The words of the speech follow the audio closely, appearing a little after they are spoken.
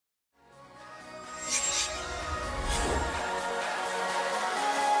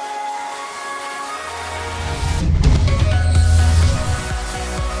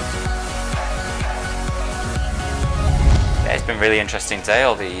really interesting day.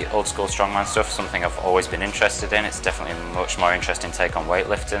 All the old school strongman stuff, something I've always been interested in. It's definitely a much more interesting take on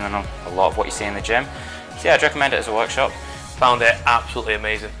weightlifting than a lot of what you see in the gym. So yeah, I'd recommend it as a workshop. Found it absolutely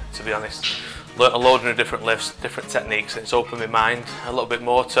amazing, to be honest. Learnt a load of different lifts, different techniques, and it's opened my mind a little bit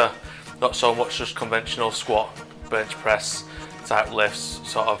more to not so much just conventional squat, bench press type lifts,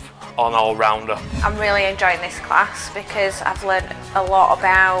 sort of all-rounder. I'm really enjoying this class because I've learned a lot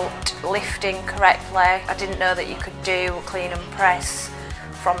about lifting correctly. I didn't know that you could do clean and press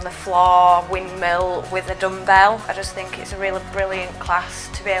from the floor, windmill with a dumbbell. I just think it's a really brilliant class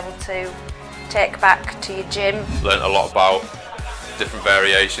to be able to take back to your gym. Learned a lot about different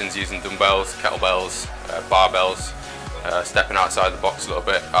variations using dumbbells, kettlebells, barbells, stepping outside the box a little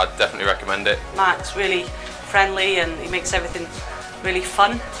bit. I'd definitely recommend it. Mark's really friendly and he makes everything really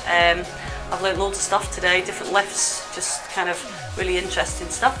fun. I've learned loads of stuff today, different lifts, just kind of really interesting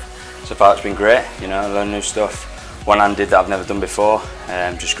stuff. So far it's been great, you know, learn new stuff, one-handed that I've never done before.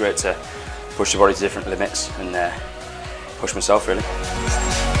 Just great to push the body to different limits and push myself really.